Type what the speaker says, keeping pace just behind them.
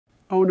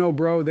Oh no,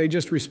 bro, they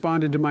just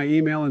responded to my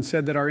email and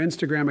said that our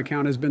Instagram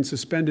account has been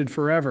suspended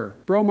forever.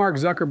 Bro, Mark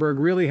Zuckerberg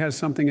really has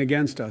something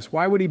against us.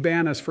 Why would he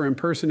ban us for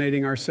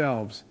impersonating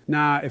ourselves?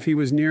 Nah, if he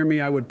was near me,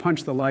 I would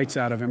punch the lights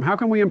out of him. How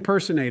can we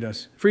impersonate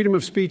us? Freedom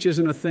of speech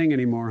isn't a thing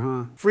anymore,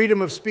 huh?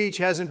 Freedom of speech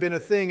hasn't been a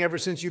thing ever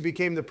since you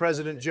became the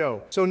President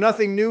Joe. So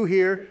nothing new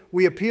here.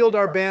 We appealed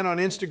our ban on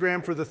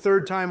Instagram for the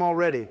third time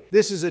already.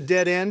 This is a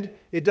dead end.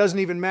 It doesn't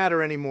even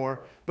matter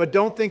anymore. But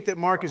don't think that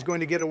Mark is going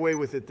to get away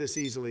with it this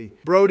easily.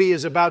 Brody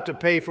is about to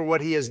pay for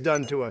what he has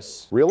done to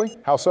us. Really?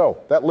 How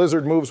so? That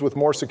lizard moves with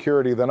more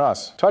security than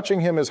us.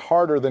 Touching him is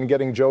harder than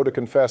getting Joe to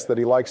confess that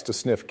he likes to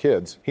sniff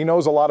kids. He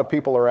knows a lot of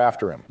people are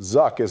after him.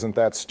 Zuck isn't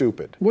that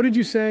stupid. What did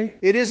you say?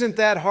 It isn't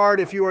that hard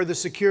if you are the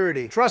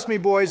security. Trust me,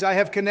 boys, I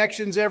have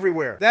connections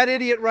everywhere. That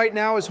idiot right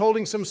now is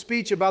holding some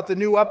speech about the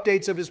new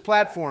updates of his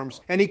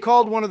platforms, and he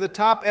called one of the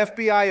top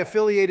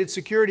FBI-affiliated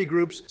security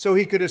groups so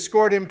he could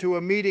escort him to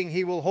a meeting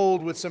he will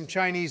hold with some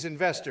Chinese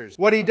investors.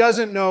 What he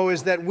doesn't know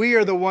is that we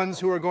are the ones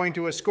who are going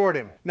to escort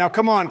him. Now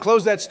come on,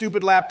 close that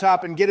stupid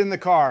laptop and get in the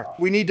car.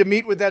 We need to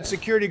meet with that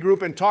security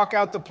group and talk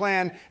out the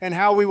plan and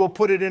how we will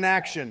put it in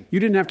action. You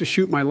didn't have to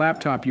shoot my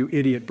laptop, you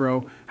idiot,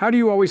 bro. How do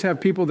you always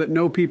have people that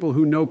know people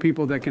who know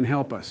people that can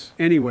help us?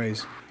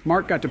 Anyways,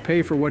 Mark got to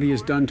pay for what he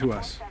has done to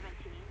us.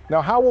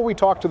 Now, how will we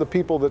talk to the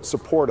people that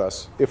support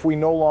us if we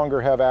no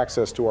longer have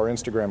access to our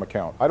Instagram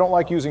account? I don't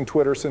like using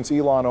Twitter since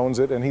Elon owns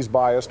it and he's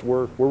biased.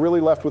 We're really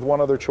left with one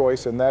other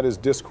choice, and that is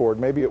Discord.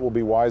 Maybe it will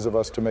be wise of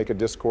us to make a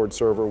Discord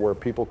server where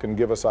people can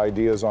give us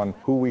ideas on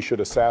who we should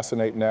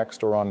assassinate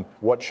next or on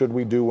what should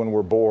we do when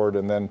we're bored,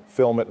 and then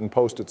film it and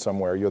post it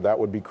somewhere. That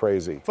would be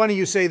crazy. Funny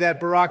you say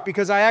that, Barack,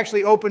 because I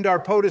actually opened our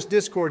POTUS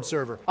Discord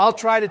server. I'll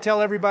try to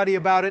tell everybody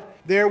about it.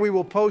 There we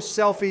will post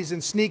selfies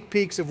and sneak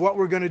peeks of what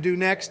we're going to do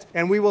next,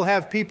 and we will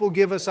have people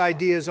give us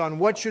ideas on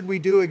what should we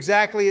do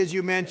exactly as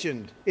you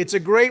mentioned. It's a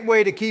great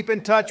way to keep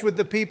in touch with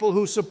the people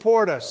who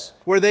support us,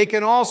 where they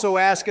can also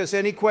ask us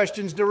any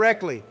questions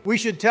directly. We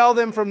should tell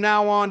them from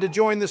now on to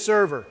join the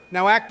server.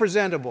 Now act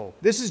presentable.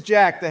 This is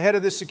Jack, the head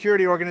of this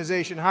security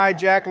organization. Hi,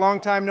 Jack. Long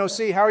time no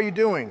see. How are you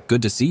doing?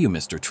 Good to see you,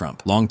 Mr.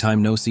 Trump. Long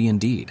time no see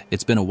indeed.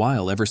 It's been a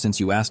while ever since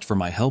you asked for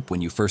my help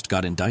when you first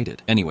got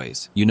indicted.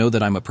 Anyways, you know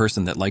that I'm a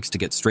person that likes to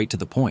get straight to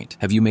the point.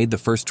 Have you made the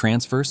first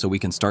transfer so we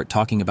can start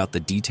talking about the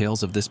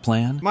details of this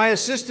plan? My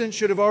assistant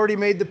should have already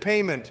made the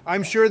payment.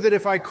 I'm sure that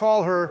if I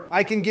call her,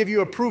 I can give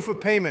you a proof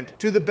of payment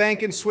to the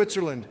bank in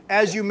Switzerland,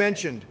 as you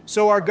mentioned,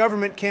 so our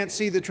government can't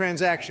see the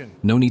transaction.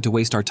 No need to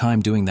waste our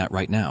time doing that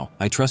right now.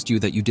 I trust you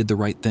that you did the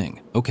right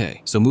thing.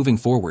 Okay, so moving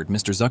forward,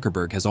 Mr.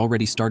 Zuckerberg has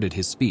already started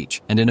his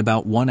speech, and in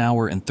about 1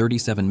 hour and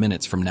 37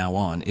 minutes from now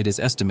on, it is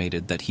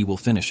estimated that he will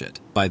finish it.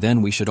 By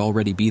then, we should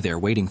already be there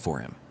waiting for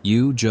him.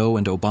 You, Joe,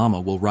 and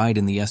Obama will ride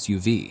in the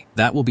SUV.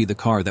 That will be the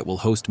car that will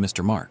host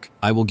Mr. Mark.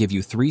 I will give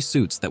you 3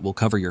 suits that will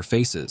cover your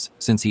faces,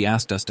 since he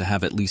asked us to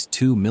have at least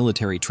 2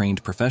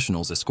 military-trained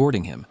professionals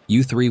escorting him.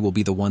 You 3 will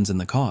be the ones in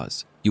the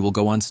cause. You will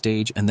go on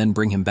stage and then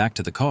bring him back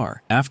to the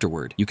car.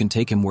 Afterward, you can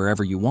take him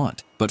wherever you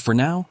want. But for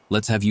now,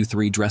 let's have you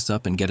 3 dress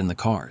up and get in the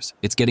cars.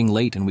 It's getting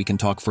late and we can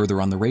talk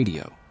further on the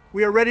radio.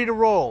 We are ready to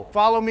roll.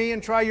 Follow me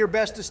and try your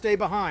best to stay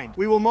behind.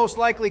 We will most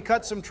likely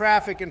cut some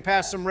traffic and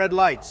pass some red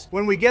lights.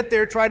 When we get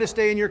there, try to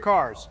stay in your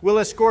cars. We'll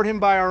escort him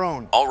by our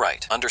own. All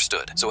right,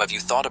 understood. So have you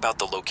thought about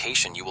the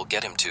location you will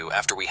get him to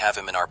after we have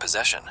him in our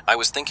possession? I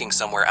was thinking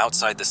somewhere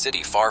outside the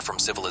city, far from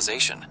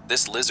civilization.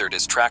 This lizard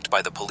is tracked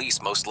by the police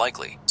most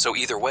likely. So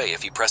either way,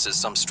 if he presses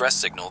some stress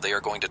signal, they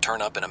are going to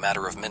turn up in a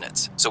matter of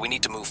minutes. So we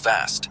need to move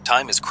fast.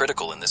 Time is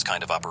critical in this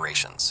kind of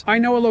operations. I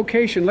know a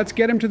location. Let's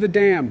get him to the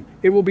dam.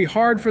 It will be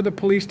hard for the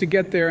police to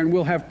get there, and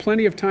we'll have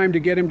plenty of time to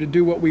get him to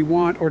do what we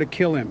want or to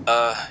kill him.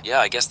 Yeah,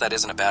 I guess that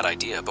isn't a bad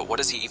idea, but what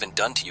has he even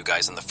done to you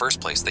guys in the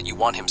first place that you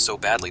want him so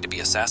badly to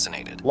be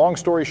assassinated? Long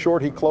story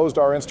short, he closed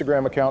our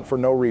Instagram account for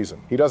no reason.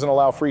 He doesn't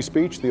allow free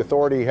speech. The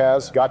authority he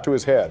has got to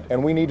his head,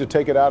 and we need to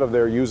take it out of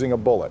there using a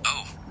bullet.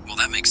 Oh, well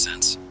that makes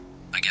sense,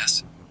 I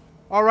guess.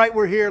 All right,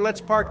 we're here.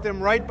 Let's park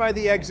them right by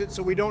the exit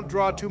so we don't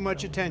draw too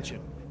much attention.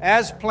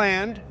 As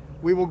planned,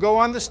 we will go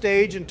on the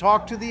stage and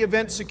talk to the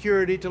event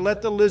security to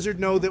let the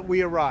lizard know that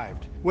we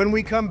arrived. When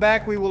we come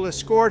back, we will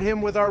escort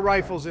him with our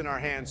rifles in our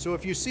hands. So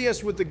if you see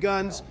us with the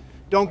guns,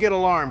 don't get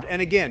alarmed.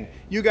 And again,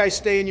 you guys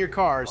stay in your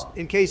cars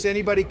in case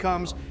anybody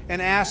comes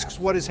and asks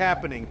what is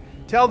happening.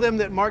 Tell them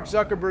that Mark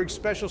Zuckerberg's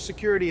special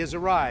security has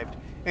arrived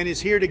and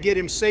is here to get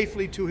him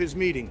safely to his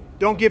meeting.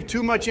 Don't give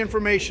too much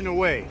information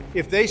away.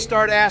 If they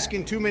start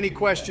asking too many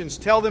questions,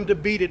 tell them to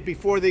beat it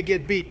before they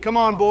get beat. Come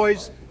on,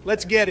 boys.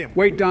 Let's get him.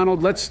 Wait,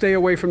 Donald, let's stay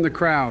away from the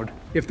crowd.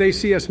 If they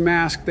see us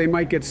masked, they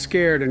might get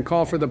scared and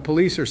call for the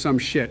police or some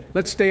shit.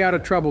 Let's stay out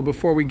of trouble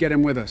before we get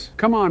him with us.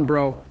 Come on,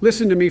 bro.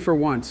 Listen to me for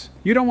once.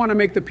 You don't want to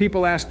make the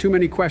people ask too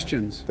many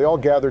questions. They all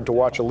gathered to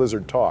watch a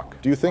lizard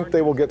talk. Do you think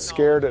they will get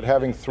scared at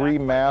having 3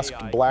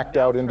 masked,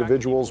 blacked-out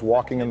individuals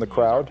walking in the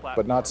crowd,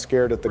 but not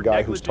scared at the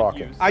guy who's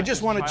talking? I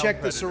just want to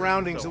check the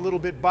surroundings a little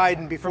bit,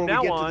 Biden, before we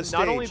get to the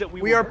stage.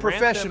 We are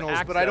professionals,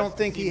 but I don't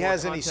think he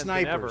has any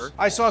snipers.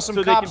 I saw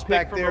some cops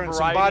back there and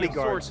some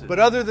bodyguards. But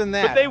other than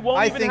that,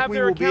 I think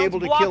we will be able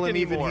to kill him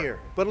even here.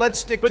 But let's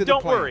stick to the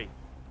plan.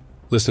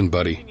 Listen,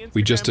 buddy,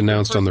 we just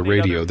announced on the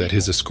radio that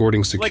his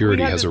escorting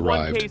security has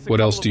arrived.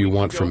 What else do you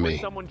want from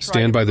me?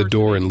 Stand by the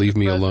door and leave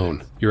me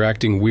alone. You're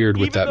acting weird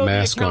with that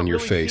mask on your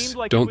face.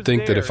 Don't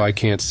think that if I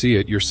can't see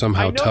it, you're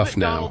somehow tough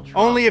now.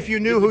 Only if you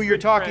knew who you're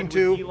talking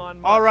to.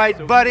 All right,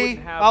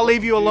 buddy, I'll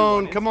leave you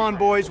alone. Come on,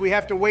 boys, we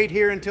have to wait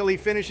here until he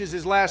finishes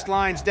his last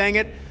lines, dang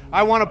it.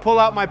 I want to pull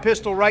out my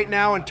pistol right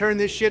now and turn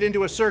this shit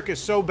into a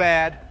circus so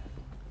bad.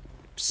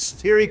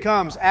 Psst, here he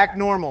comes. Act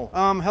normal.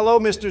 Hello,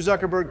 Mr.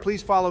 Zuckerberg.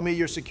 Please follow me.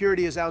 Your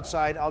security is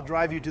outside. I'll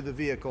drive you to the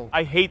vehicle.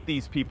 I hate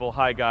these people.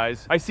 Hi,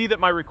 guys. I see that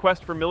my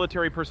request for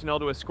military personnel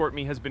to escort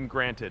me has been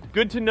granted.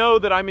 Good to know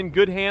that I'm in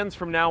good hands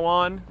from now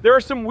on. There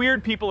are some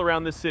weird people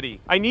around this city.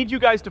 I need you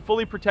guys to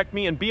fully protect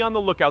me and be on the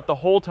lookout the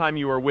whole time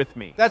you are with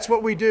me. That's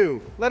what we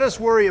do. Let us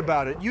worry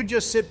about it. You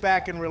just sit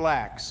back and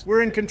relax.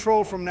 We're in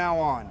control from now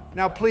on.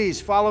 Now, please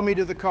follow me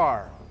to the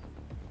car.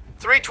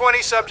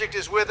 320 subject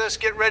is with us.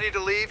 Get ready to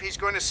leave. He's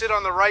going to sit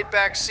on the right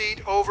back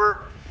seat.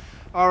 Over.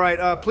 All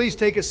right, please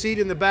take a seat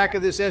in the back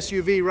of this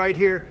SUV right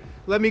here.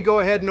 Let me go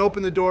ahead and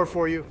open the door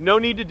for you. No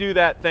need to do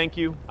that, thank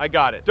you. I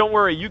got it. Don't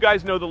worry, you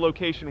guys know the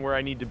location where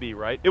I need to be,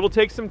 right? It will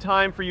take some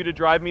time for you to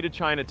drive me to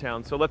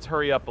Chinatown, so let's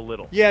hurry up a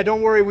little. Yeah,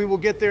 don't worry, we will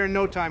get there in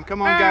no time.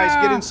 Come on, guys,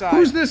 get inside.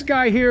 Who's this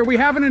guy here? We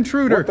have an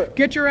intruder.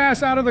 Get your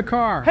ass out of the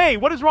car. Hey,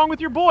 what is wrong with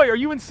your boy? Are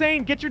you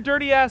insane? Get your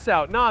dirty ass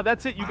out. Nah,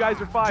 that's it, you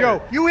guys are fired.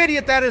 Joe, you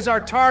idiot, that is our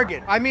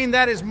target. I mean,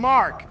 that is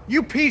Mark.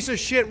 You piece of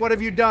shit, what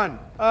have you done?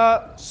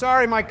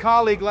 Sorry, my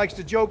colleague likes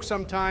to joke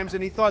sometimes,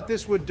 and he thought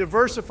this would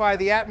diversify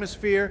the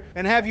atmosphere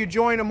and have you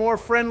join a more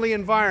friendly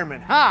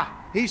environment.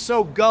 Ha! He's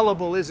so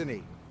gullible, isn't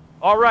he?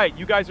 All right,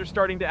 you guys are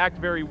starting to act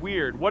very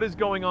weird. What is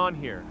going on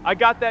here? I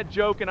got that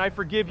joke and I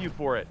forgive you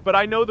for it, but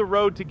I know the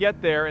road to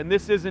get there and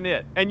this isn't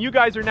it. And you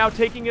guys are now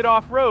taking it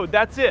off-road.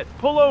 That's it.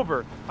 Pull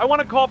over. I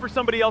want to call for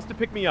somebody else to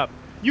pick me up.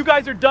 You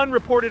guys are done,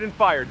 reported, and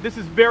fired. This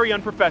is very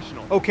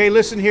unprofessional. Okay,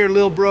 listen here,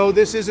 lil bro.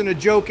 This isn't a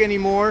joke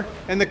anymore.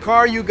 And the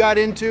car you got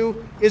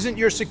into isn't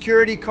your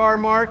security car,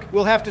 Mark.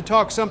 We'll have to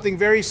talk something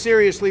very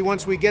seriously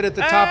once we get at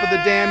the top of the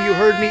dam. You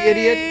heard me,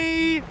 idiot?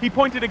 He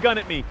pointed a gun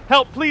at me.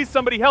 Help, please,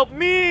 somebody help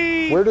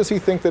me! Where does he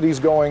think that he's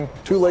going?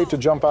 Too late to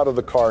jump out of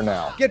the car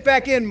now. Get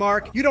back in,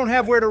 Mark. You don't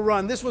have where to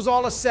run. This was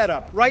all a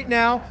setup. Right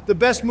now, the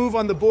best move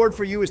on the board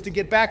for you is to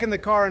get back in the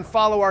car and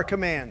follow our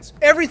commands.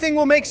 Everything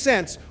will make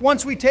sense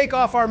once we take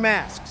off our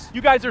masks.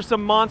 You guys are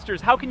some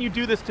monsters. How can you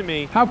do this to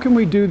me? How can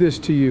we do this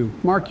to you?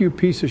 Mark, you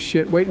piece of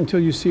shit. Wait until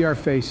you see our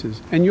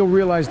faces, and you'll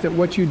realize that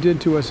what you did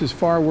to us is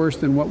far worse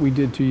than what we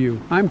did to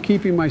you. I'm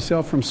keeping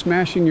myself from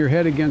smashing your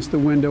head against the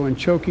window and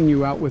choking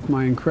you out with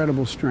my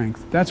incredible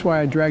strength. That's why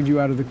I dragged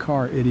you out of the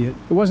car, idiot.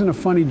 It wasn't a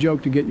funny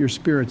joke to get your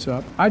spirits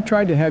up. I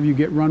tried to have you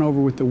get run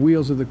over with the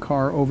wheels of the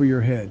car over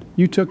your head.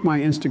 You took my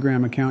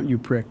Instagram account, you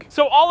prick.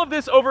 So all of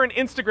this over an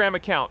Instagram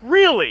account?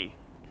 Really?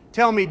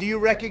 Tell me, do you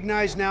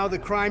recognize now the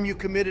crime you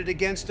committed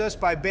against us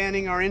by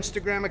banning our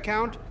Instagram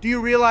account? Do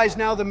you realize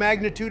now the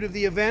magnitude of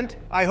the event?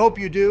 I hope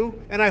you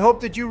do, and I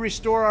hope that you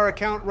restore our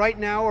account right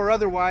now, or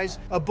otherwise,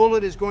 a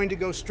bullet is going to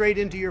go straight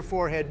into your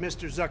forehead,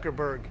 Mr.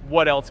 Zuckerberg.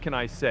 What else can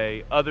I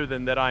say other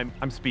than that I'm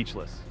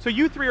speechless? So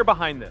you three are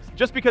behind this.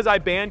 Just because I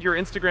banned your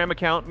Instagram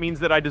account means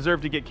that I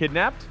deserve to get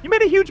kidnapped? You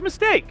made a huge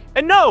mistake.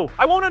 And no,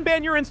 I won't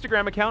unban your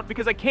Instagram account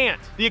because I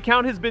can't. The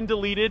account has been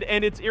deleted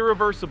and it's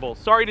irreversible.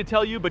 Sorry to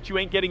tell you, but you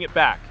ain't getting it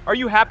back. Are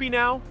you happy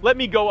now? Let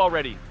me go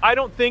already. I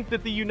don't think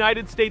that the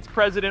United States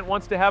president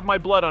wants to have my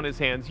blood on his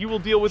hands. You will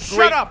deal with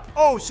Shut up!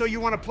 Oh, so you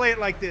want to play it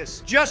like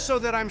this. Just so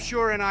that I'm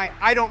sure and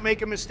I don't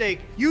make a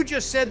mistake. You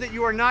just said that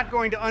you are not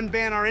going to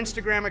unban our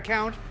Instagram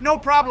account. No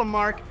problem,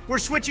 Mark. We're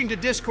switching to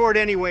Discord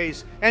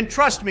anyways. And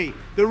trust me,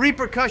 the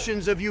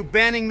repercussions of you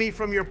banning me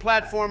from your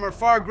platform are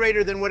far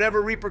greater than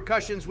whatever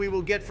repercussions we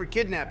will get for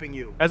kidnapping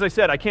you. As I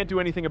said, I can't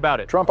do anything about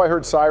it. Trump, I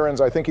heard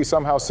sirens. I think he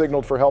somehow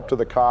signaled for help to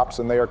the cops,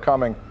 and they are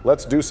coming.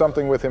 Let's do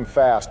something with him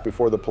fast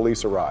before the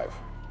police arrive.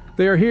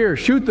 They are here.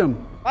 Shoot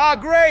them. Ah,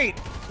 great!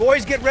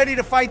 Boys, get ready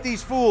to fight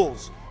these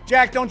fools.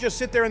 Jack, don't just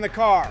sit there in the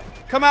car.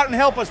 Come out and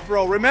help us,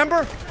 bro.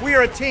 Remember? We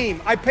are a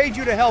team. I paid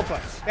you to help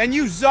us. And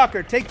you,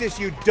 Zucker, take this,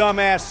 you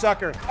dumbass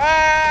sucker.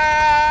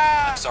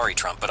 Ah! I'm sorry,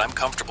 Trump, but I'm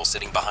comfortable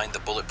sitting behind the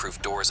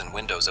bulletproof doors and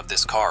windows of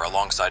this car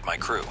alongside my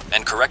crew.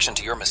 And correction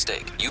to your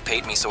mistake, you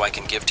paid me so I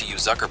can give to you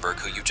Zuckerberg,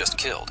 who you just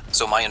killed.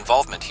 So my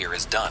involvement here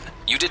is done.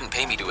 You didn't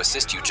pay me to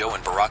assist you, Joe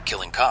and Barack,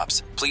 killing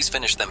cops. Please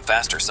finish them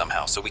faster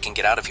somehow so we can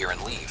get out of here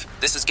and leave.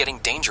 This is getting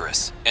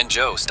dangerous. And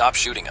Joe, stop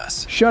shooting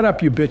us. Shut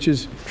up, you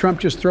bitches. Trump,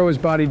 just throw his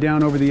body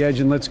down over the edge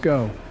and let's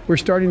go. We're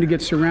starting to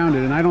get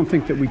surrounded, and I don't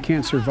think that we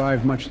can't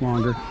survive much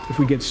longer if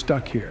we get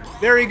stuck here.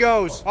 There he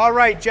goes. All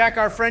right, Jack,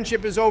 our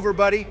friendship is over,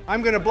 buddy.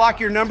 I'm going to block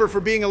your number for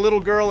being a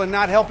little girl and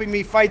not helping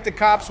me fight the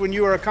cops when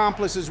you are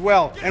accomplice as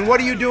well. And what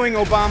are you doing,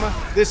 Obama?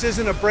 This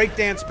isn't a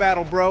breakdance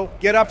battle, bro.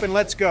 Get up and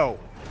let's go.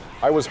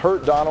 I was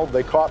hurt, Donald.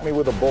 They caught me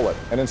with a bullet.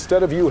 And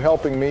instead of you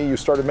helping me, you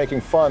started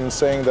making fun,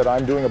 saying that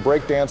I'm doing a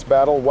breakdance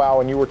battle. Wow,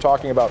 and you were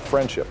talking about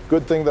friendship.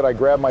 Good thing that I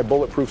grabbed my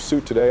bulletproof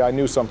suit today. I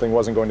knew something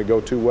wasn't going to go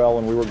too well,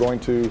 and we were going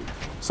to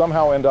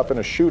somehow end up in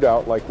a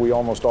shootout like we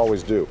almost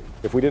always do.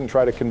 If we didn't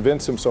try to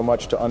convince him so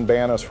much to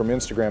unban us from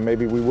Instagram,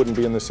 maybe we wouldn't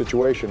be in this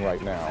situation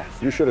right now.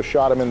 You should have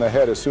shot him in the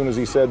head as soon as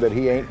he said that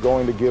he ain't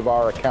going to give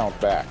our account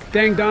back.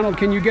 Dang, Donald,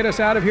 can you get us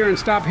out of here and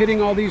stop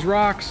hitting all these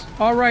rocks?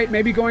 All right,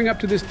 maybe going up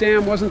to this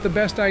dam wasn't the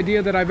best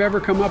idea that I've ever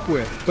come up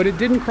with, but it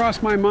didn't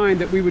cross my mind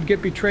that we would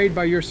get betrayed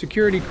by your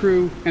security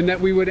crew and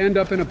that we would end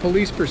up in a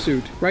police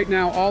pursuit. Right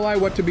now, all I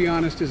want, to be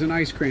honest, is an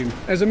ice cream.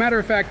 As a matter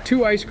of fact,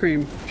 2 ice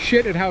cream.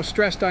 Shit at how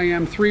stressed I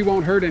am, 3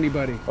 won't hurt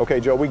anybody. Okay,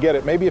 Joe, we get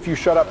it. Maybe if you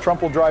shut up,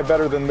 Trump will drive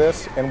better than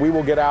this, and we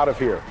will get out of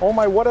here. Oh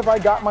my, what have I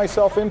got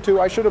myself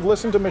into? I should have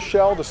listened to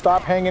Michelle to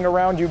stop hanging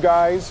around you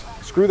guys.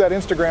 Screw that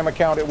Instagram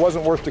account. It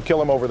wasn't worth to kill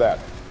him over that.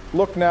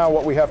 Look now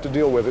what we have to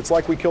deal with. It's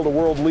like we killed a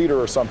world leader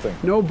or something.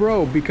 No,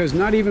 bro, because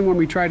not even when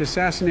we tried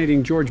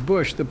assassinating George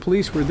Bush, the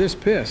police were this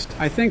pissed.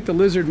 I think the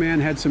lizard man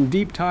had some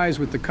deep ties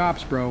with the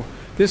cops, bro.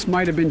 This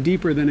might have been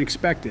deeper than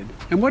expected.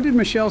 And what did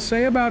Michelle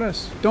say about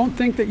us? Don't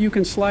think that you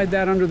can slide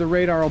that under the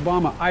radar,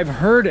 Obama. I've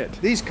heard it.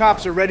 These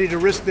cops are ready to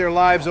risk their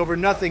lives over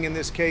nothing in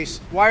this case.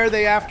 Why are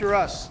they after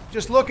us?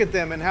 Just look at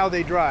them and how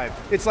they drive.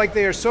 It's like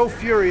they are so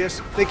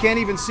furious, they can't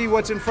even see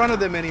what's in front of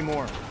them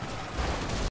anymore.